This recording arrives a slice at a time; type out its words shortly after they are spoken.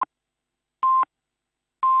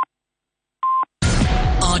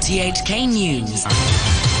RTHK News.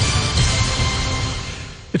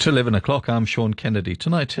 It's 11 o'clock. I'm Sean Kennedy.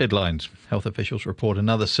 Tonight's headlines. Health officials report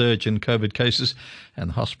another surge in COVID cases, and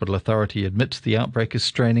the hospital authority admits the outbreak is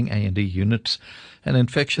straining A&E units. An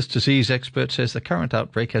infectious disease expert says the current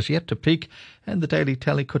outbreak has yet to peak, and the daily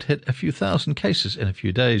tally could hit a few thousand cases in a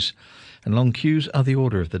few days. And long queues are the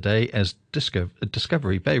order of the day as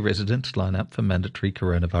Discovery Bay residents line up for mandatory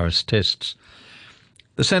coronavirus tests.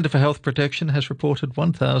 The Centre for Health Protection has reported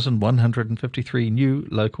 1,153 new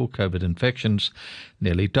local COVID infections,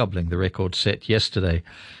 nearly doubling the record set yesterday.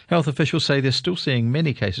 Health officials say they're still seeing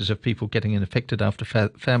many cases of people getting infected after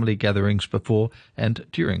family gatherings before and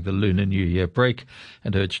during the Lunar New Year break,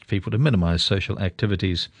 and urged people to minimise social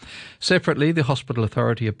activities. Separately, the hospital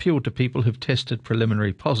authority appealed to people who've tested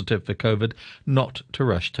preliminary positive for COVID not to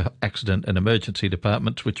rush to accident and emergency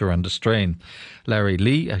departments, which are under strain. Larry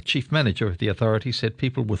Lee, a chief manager of the authority, said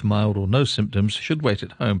people with mild or no symptoms should wait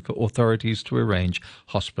at home for authorities to arrange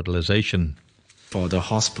hospitalisation. For the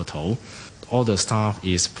hospital, all the staff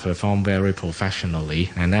is performed very professionally,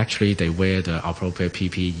 and actually they wear the appropriate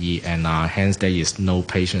PPE, and hence there is no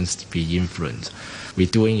patients to be influenced. We're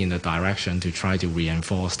doing in the direction to try to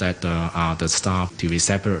reinforce that the staff to be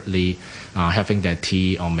separately having their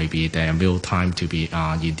tea or maybe their meal time to be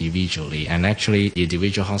individually. And actually,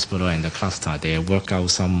 individual hospital and the cluster, they work out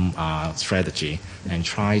some strategy and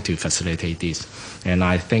try to facilitate this. And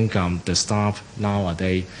I think the staff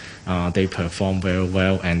nowadays, they perform very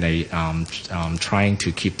well, and they trying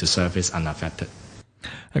to keep the service unaffected.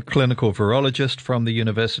 A clinical virologist from the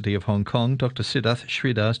University of Hong Kong, Dr. Siddharth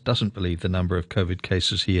Sridhar, doesn't believe the number of COVID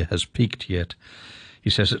cases here has peaked yet. He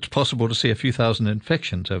says it's possible to see a few thousand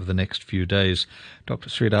infections over the next few days. Dr.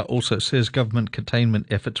 Sridhar also says government containment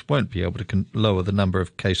efforts won't be able to lower the number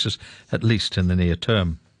of cases, at least in the near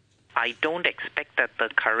term. I don't expect that the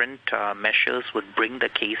current measures would bring the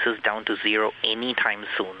cases down to zero anytime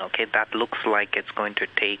soon. Okay, that looks like it's going to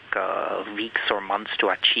take weeks or months to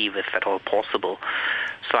achieve, if at all possible.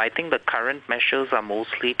 So I think the current measures are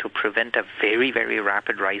mostly to prevent a very, very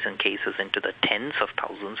rapid rise in cases into the tens of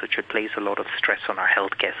thousands, which would place a lot of stress on our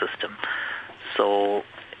healthcare system. So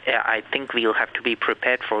I think we'll have to be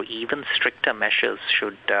prepared for even stricter measures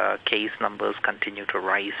should case numbers continue to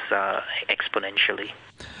rise exponentially.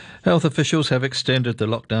 Health officials have extended the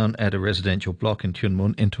lockdown at a residential block in Tuen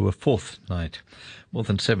Mun into a fourth night. More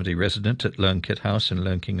than 70 residents at Leung Kit House in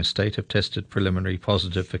Leung King Estate have tested preliminary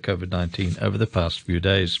positive for COVID-19 over the past few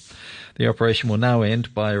days. The operation will now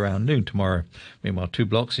end by around noon tomorrow. Meanwhile, 2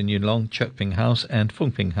 blocks in Yuen Long, Chek Ping House and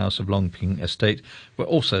Fung Ping House of Leung Ping Estate were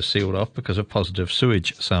also sealed off because of positive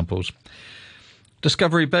sewage samples.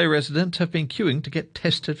 Discovery Bay residents have been queuing to get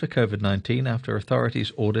tested for COVID-19 after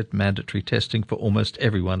authorities ordered mandatory testing for almost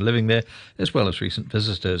everyone living there, as well as recent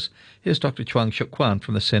visitors. Here's Dr. Chuang Shuk Kwan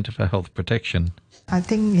from the Centre for Health Protection. I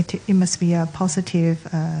think it must be a positive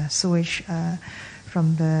sewage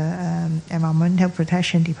from the Environmental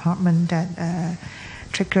Protection Department that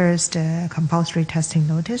triggers the compulsory testing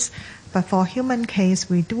notice. But for human case,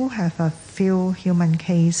 we do have a few human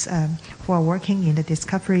case who are working in the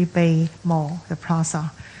Discovery Bay Mall, the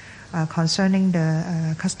plaza, concerning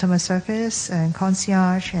the customer service and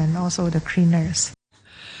concierge and also the cleaners.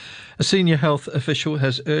 A senior health official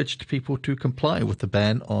has urged people to comply with the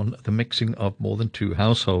ban on the mixing of more than 2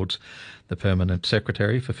 households. The Permanent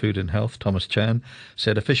Secretary for Food and Health, Thomas Chan,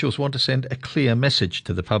 said officials want to send a clear message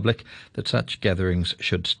to the public that such gatherings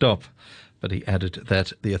should stop. But he added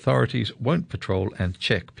that the authorities won't patrol and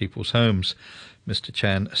check people's homes. Mr.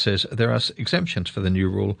 Chan says there are exemptions for the new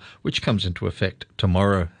rule, which comes into effect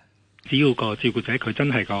tomorrow. If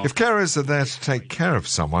carers are there to take care of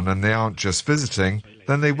someone and they aren't just visiting,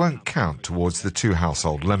 then they won't count towards the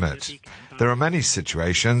 2-household limit. There are many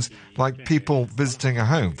situations, like people visiting a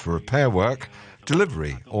home for repair work,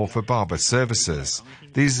 delivery or for barber services.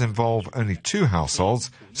 These involve only 2 households,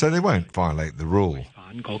 so they won't violate the rule.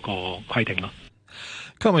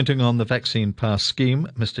 Commenting on the vaccine pass scheme,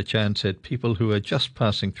 Mr. Chan said people who are just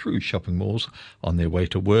passing through shopping malls on their way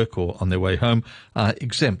to work or on their way home are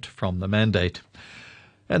exempt from the mandate.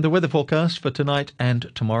 And the weather forecast for tonight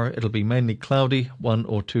and tomorrow, it'll be mainly cloudy, 1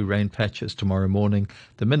 or 2 rain patches tomorrow morning.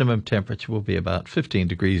 The minimum temperature will be about 15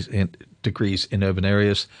 degrees in urban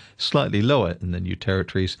areas, slightly lower in the New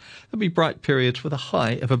Territories. There'll be bright periods with a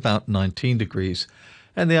high of about 19 degrees.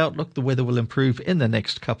 And the outlook, the weather will improve in the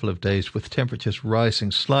next couple of days with temperatures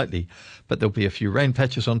rising slightly, but there'll be a few rain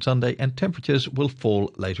patches on Sunday and temperatures will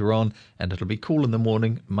fall later on, and it'll be cool in the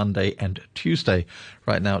morning, Monday and Tuesday.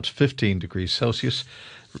 Right now it's 15 degrees Celsius.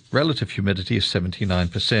 Relative humidity is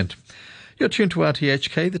 79%. You're tuned to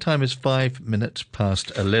RTHK. The time is 5 minutes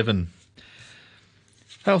past 11.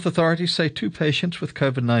 Health authorities say 2 patients with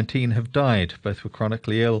COVID-19 have died. Both were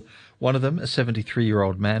chronically ill. One of them, a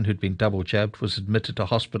 73-year-old man who'd been double jabbed, was admitted to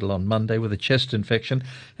hospital on Monday with a chest infection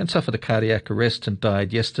and suffered a cardiac arrest and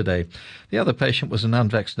died yesterday. The other patient was an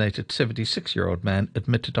unvaccinated 76-year-old man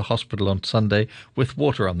admitted to hospital on Sunday with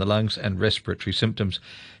water on the lungs and respiratory symptoms.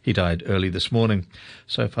 He died early this morning.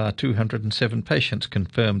 So far, 207 patients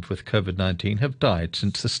confirmed with COVID-19 have died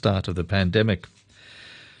since the start of the pandemic.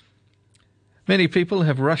 Many people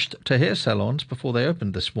have rushed to hair salons before they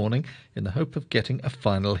opened this morning in the hope of getting a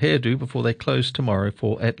final hairdo before they close tomorrow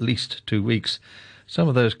for at least 2 weeks. Some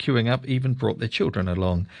of those queuing up even brought their children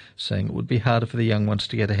along, saying it would be harder for the young ones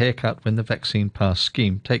to get a haircut when the Vaccine Pass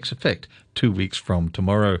scheme takes effect 2 weeks from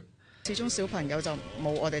tomorrow. At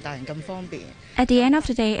the end of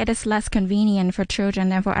the day, it is less convenient for children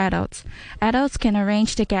than for adults. Adults can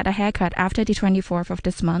arrange to get a haircut after the 24th of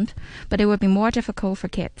this month, but it would be more difficult for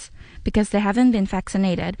kids because they haven't been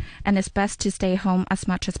vaccinated, and it's best to stay home as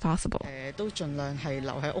much as possible.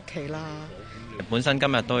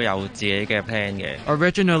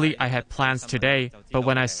 Originally, I had plans today, but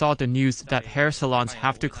when I saw the news that hair salons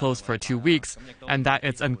have to close for 2 weeks and that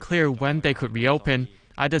it's unclear when they could reopen,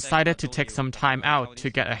 I decided to take some time out to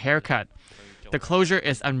get a haircut. The closure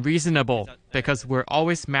is unreasonable because we're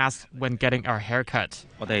always masked when getting our haircut.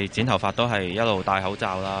 I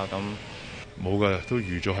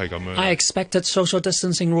expected social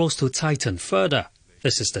distancing rules to tighten further.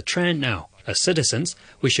 This is the trend now. As citizens,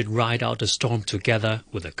 we should ride out the storm together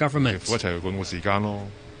with the government.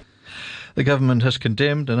 The government has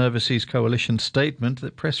condemned an overseas coalition statement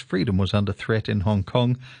that press freedom was under threat in Hong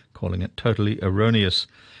Kong, calling it totally erroneous.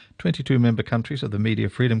 22 member countries of the Media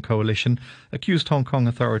Freedom Coalition accused Hong Kong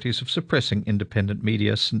authorities of suppressing independent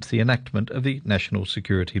media since the enactment of the national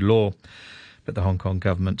security law. But the Hong Kong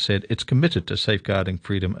government said it's committed to safeguarding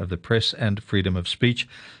freedom of the press and freedom of speech,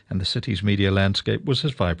 and the city's media landscape was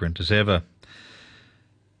as vibrant as ever.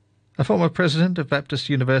 A former president of Baptist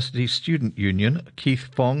University Student Union, Keith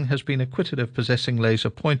Fong, has been acquitted of possessing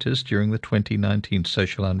laser pointers during the 2019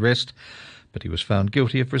 social unrest, but he was found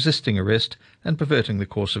guilty of resisting arrest and perverting the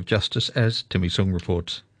course of justice, as Timmy Sung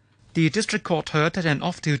reports. The district court heard that an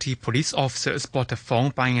off-duty police officer spotted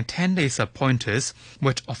Fong buying 10 laser pointers,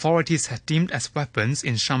 which authorities had deemed as weapons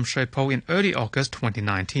in Sham Shui Po in early August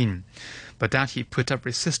 2019, but that he put up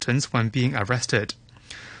resistance when being arrested.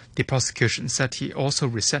 The prosecution said he also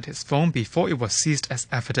reset his phone before it was seized as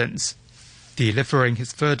evidence. Delivering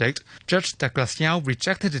his verdict, Judge Douglas Yao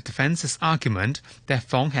rejected the defense's argument that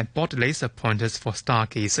Fong had bought laser pointers for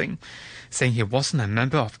stargazing, saying he wasn't a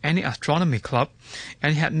member of any astronomy club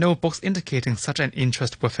and he had no books indicating such an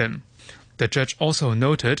interest with him. The judge also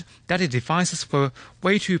noted that the devices were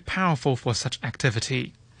way too powerful for such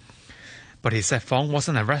activity. But he said Fong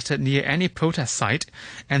wasn't arrested near any protest site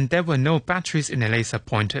and there were no batteries in the laser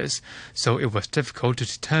pointers, so it was difficult to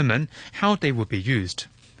determine how they would be used.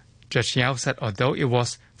 Judge Yao said although it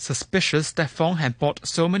was suspicious that Fong had bought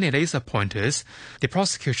so many laser pointers, the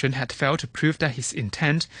prosecution had failed to prove that his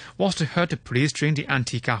intent was to hurt the police during the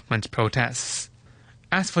anti-government protests.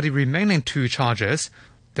 As for the remaining 2 charges,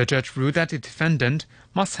 the judge ruled that the defendant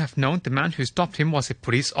must have known the man who stopped him was a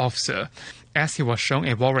police officer, as he was shown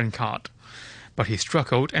a warrant card. But he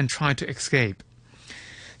struggled and tried to escape.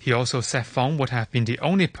 He also said Fong would have been the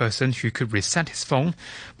only person who could reset his phone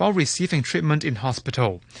while receiving treatment in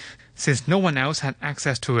hospital, since no one else had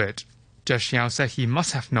access to it. Judge Yao said he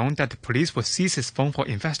must have known that the police would seize his phone for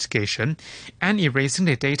investigation, and erasing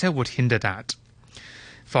the data would hinder that.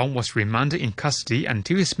 Fong was remanded in custody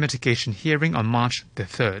until his mitigation hearing on March the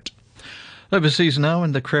 3rd. Overseas now,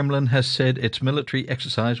 and the Kremlin has said its military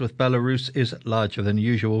exercise with Belarus is larger than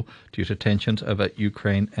usual due to tensions over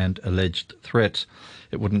Ukraine and alleged threats.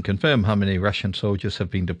 It wouldn't confirm how many Russian soldiers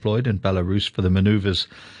have been deployed in Belarus for the manoeuvres.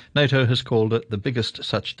 NATO has called it the biggest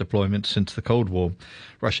such deployment since the Cold War.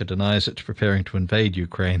 Russia denies it's preparing to invade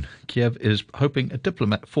Ukraine. Kiev is hoping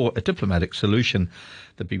for a diplomatic solution.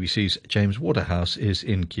 The BBC's James Waterhouse is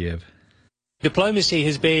in Kiev. Diplomacy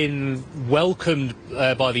has been welcomed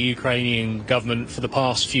by the Ukrainian government for the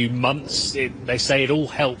past few months. They say it all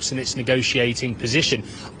helps in its negotiating position.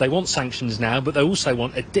 They want sanctions now, but they also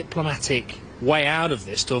want a diplomatic way out of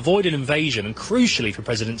this to avoid an invasion and, crucially for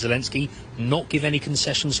President Zelensky, not give any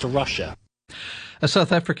concessions to Russia. A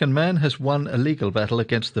South African man has won a legal battle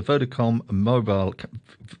against the Vodacom mobile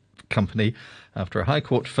company after a High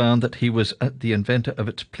Court found that he was the inventor of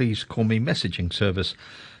its Please Call Me messaging service.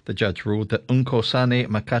 The judge ruled that Nkosazana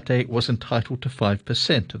Makate was entitled to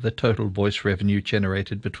 5% of the total voice revenue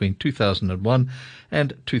generated between 2001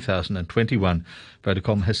 and 2021.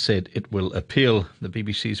 Vodacom has said it will appeal. The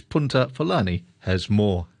BBC's Punta Folani has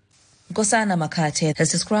more. Nkosazana Makate has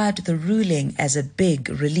described the ruling as a big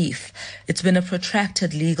relief. It's been a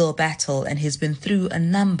protracted legal battle and he's been through a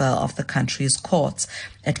number of the country's courts.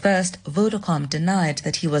 At first, Vodacom denied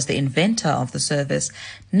that he was the inventor of the service.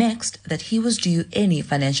 Next, that he was due any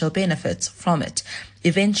financial benefits from it.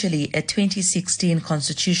 Eventually, a 2016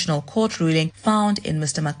 Constitutional Court ruling found in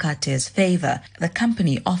Mr. Makate's favor. The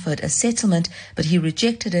company offered a settlement, but he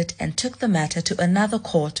rejected it and took the matter to another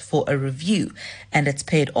court for a review. And it's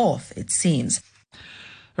paid off, it seems.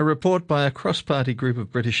 A report by a cross-party group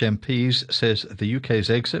of British MPs says the UK's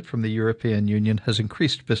exit from the European Union has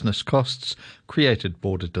increased business costs, created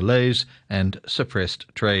border delays and suppressed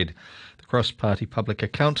trade. The cross-party Public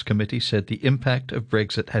Accounts Committee said the impact of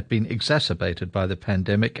Brexit had been exacerbated by the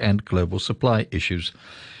pandemic and global supply issues.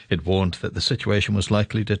 It warned that the situation was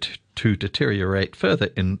likely to deteriorate further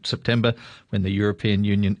in September when the European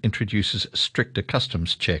Union introduces stricter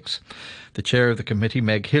customs checks. The chair of the committee,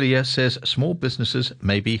 Meg Hillier, says small businesses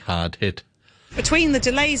may be hard hit. Between the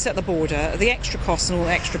delays at the border, the extra costs and all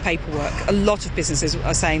the extra paperwork, a lot of businesses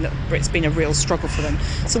are saying that it's been a real struggle for them.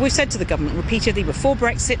 So we've said to the government repeatedly before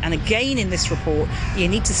Brexit and again in this report, you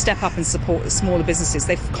need to step up and support the smaller businesses.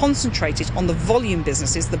 They've concentrated on the volume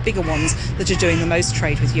businesses, the bigger ones that are doing the most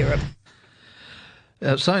trade with Europe.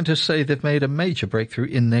 Scientists say they've made a major breakthrough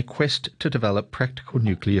in their quest to develop practical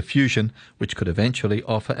nuclear fusion, which could eventually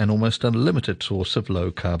offer an almost unlimited source of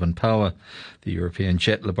low-carbon power. The European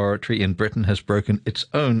Jet Laboratory in Britain has broken its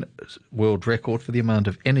own world record for the amount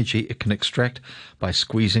of energy it can extract by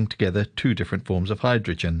squeezing together two different forms of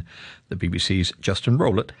hydrogen. The BBC's Justin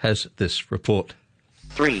Rowlett has this report.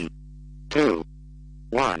 3, 2,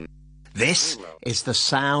 1. This is the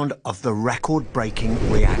sound of the record-breaking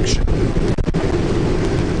reaction.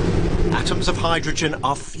 Atoms of hydrogen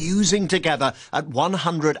are fusing together at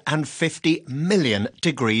 150 million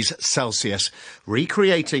degrees Celsius,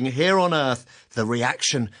 recreating here on Earth the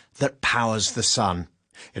reaction that powers the sun.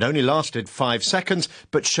 It only lasted 5 seconds,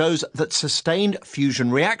 but shows that sustained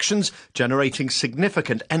fusion reactions generating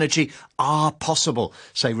significant energy are possible,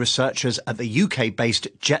 say researchers at the UK-based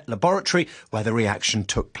Jet Laboratory, where the reaction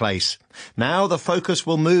took place. Now the focus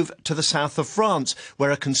will move to the south of France,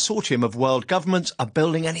 where a consortium of world governments are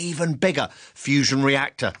building an even bigger fusion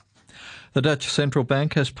reactor. The Dutch Central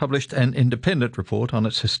Bank has published an independent report on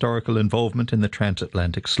its historical involvement in the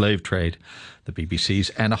transatlantic slave trade. The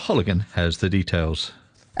BBC's Anna Holligan has the details.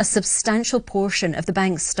 A substantial portion of the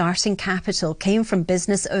bank's starting capital came from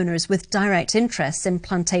business owners with direct interests in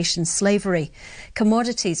plantation slavery.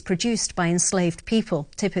 Commodities produced by enslaved people,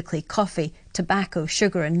 typically coffee, tobacco,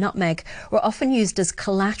 sugar and nutmeg, were often used as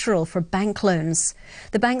collateral for bank loans.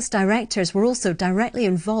 The bank's directors were also directly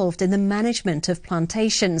involved in the management of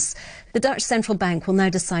plantations. The Dutch Central Bank will now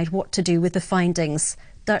decide what to do with the findings.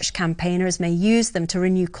 Dutch campaigners may use them to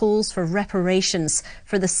renew calls for reparations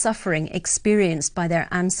for the suffering experienced by their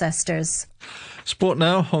ancestors. Sport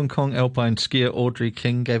now. Hong Kong alpine skier Audrey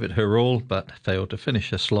King gave it her all but failed to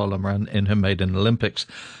finish a slalom run in her maiden Olympics.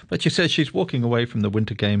 But she says she's walking away from the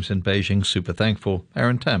Winter Games in Beijing super thankful.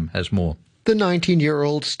 Aaron Tam has more. The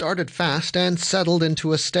 19-year-old started fast and settled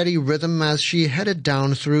into a steady rhythm as she headed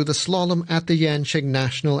down through the slalom at the Yanqing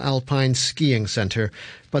National Alpine Skiing Centre,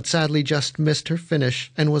 but sadly just missed her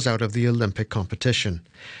finish and was out of the Olympic competition.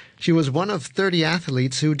 She was one of 30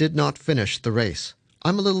 athletes who did not finish the race.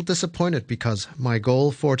 I'm a little disappointed because my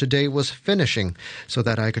goal for today was finishing so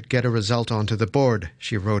that I could get a result onto the board,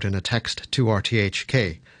 she wrote in a text to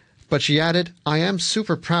RTHK. But she added, I am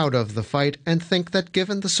super proud of the fight and think that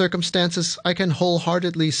given the circumstances, I can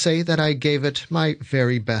wholeheartedly say that I gave it my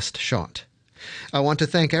very best shot. I want to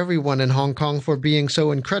thank everyone in Hong Kong for being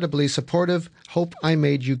so incredibly supportive. Hope I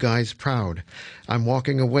made you guys proud. I'm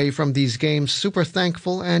walking away from these games super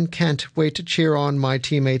thankful and can't wait to cheer on my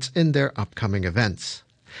teammates in their upcoming events.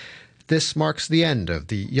 This marks the end of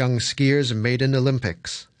the young skiers' maiden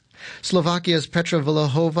Olympics. Slovakia's Petra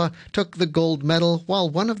Vlhova took the gold medal, while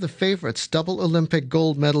one of the favourites, double Olympic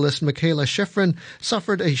gold medalist Michaela Shiffrin,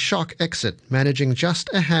 suffered a shock exit, managing just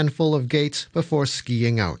a handful of gates before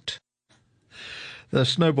skiing out. The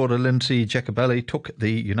snowboarder Lindsay Jacobelli took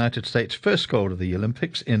the United States' first gold of the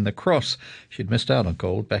Olympics in the cross. She'd missed out on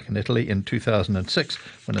gold back in Italy in 2006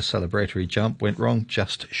 when a celebratory jump went wrong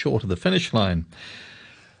just short of the finish line.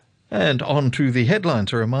 And on to the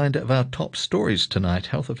headlines. A reminder of our top stories tonight.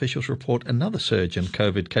 Health officials report another surge in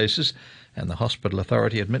COVID cases, and the hospital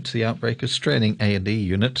authority admits the outbreak is straining A&E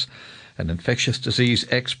units. An infectious disease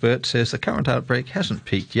expert says the current outbreak hasn't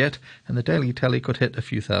peaked yet, and the daily tally could hit a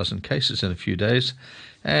few thousand cases in a few days.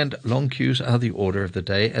 And long queues are the order of the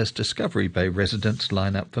day as Discovery Bay residents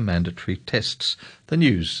line up for mandatory tests. The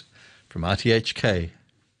news from RTHK.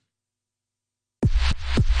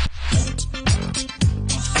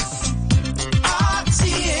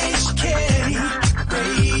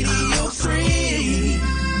 Radio 3.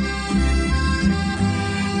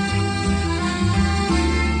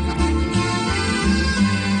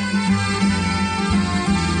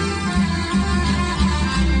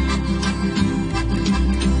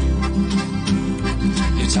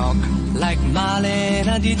 You talk like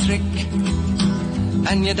Marlene Dietrich,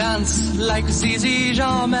 and you dance like Zizi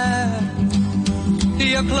Jeanmaire.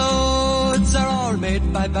 Your clothes are all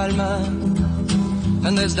made by Balmain,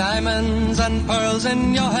 and there's diamonds and pearls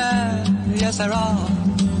in your hair. Yes, there are.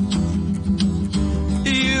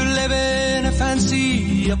 You live in a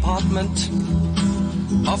fancy apartment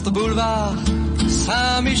off the boulevard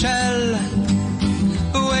Saint-Michel,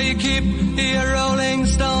 where you keep your Rolling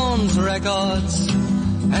Stones records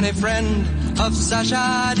and a friend of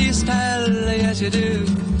Sacha Distel. Yes, you do.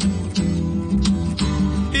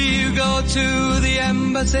 You go to the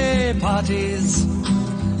embassy parties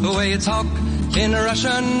where you talk in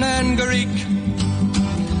Russian and Greek,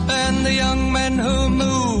 and the young men who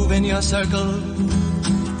move in your circle,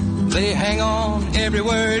 they hang on every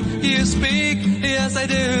word you speak. Yes, they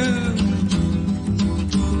do.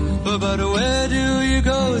 But where do you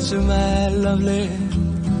go to, my lovely,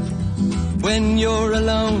 when you're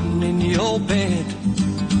alone in your bed?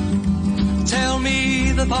 Tell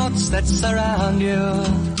me the thoughts that surround you.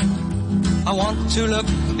 I want to look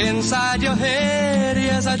inside your head.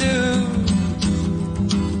 Yes, I do.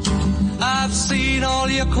 I've seen all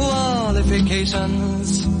your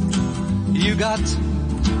qualifications you got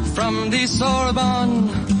from the Sorbonne,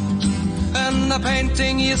 and the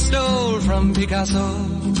painting you stole from Picasso.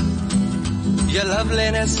 Your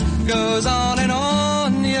loveliness goes on and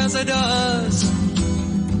on, yes it does.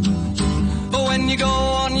 But when you go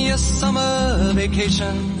on your summer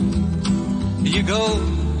vacation, you go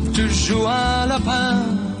to Juan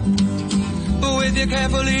Lapin with your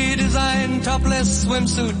carefully designed topless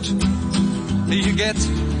swimsuit. You get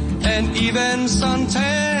an even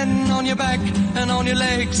suntan on your back and on your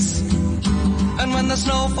legs. And when the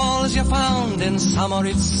snow falls, you're found in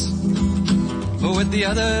Samoritz with the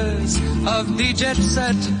others of the jet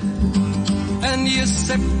set. And you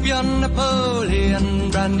sip your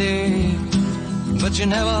Napoleon brandy, but you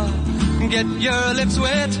never get your lips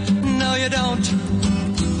wet. No, you don't.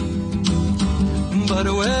 But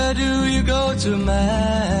where do you go to,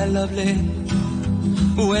 my lovely,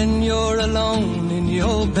 when you're alone in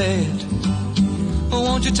your bed?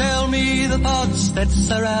 Won't you tell me the thoughts that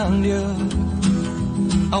surround you?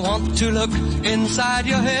 I want to look inside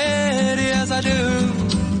your head, yes I do.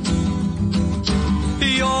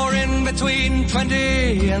 You're in between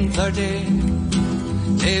 20 and 30,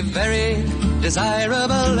 a very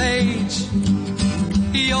desirable age.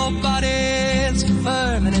 Your body is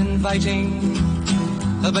firm and inviting,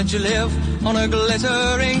 but you live on a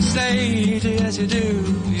glittering stage. Yes you do,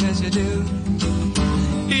 yes you do.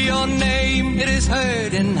 Your name, it is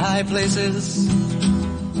heard in high places.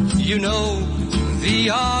 You know the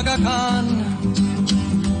Aga Khan,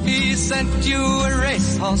 he sent you a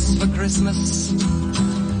racehorse for Christmas,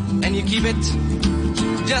 and you keep it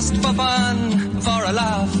just for fun, for a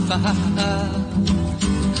laugh.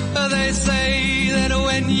 They say that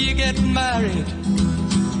when you get married,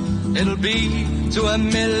 it'll be to a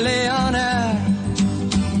millionaire,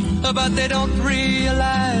 but they don't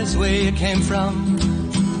realize where you came from,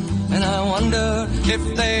 and I wonder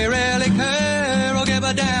if they really care or give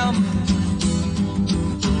a damn.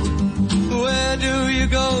 Where do you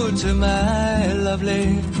go to, my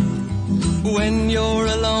lovely, when you're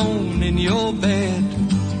alone in your bed?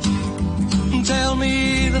 Tell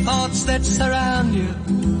me the thoughts that surround you.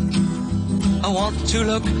 I want to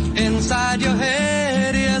look inside your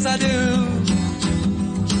head, yes I do.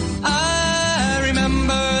 I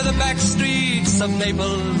remember the back streets of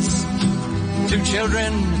Naples, two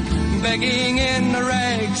children begging in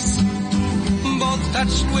rags, both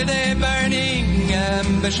touched with a burning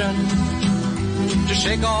ambition to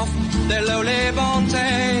shake off their lowly bones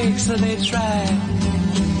aches. They try.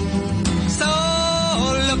 So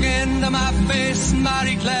look into my face,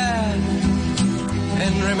 Marie Claire,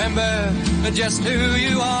 and remember just who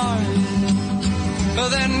you are.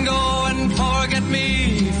 Then go and forget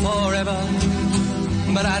me forever.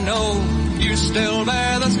 but I know you still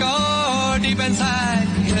bear the scar deep inside,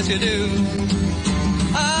 yes you do.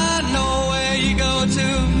 I know where you go to,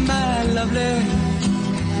 my lovely,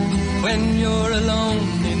 when you're alone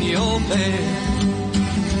in your bed.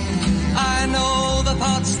 I know the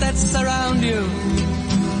thoughts that surround you,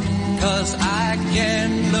 'cause I can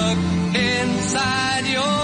look inside your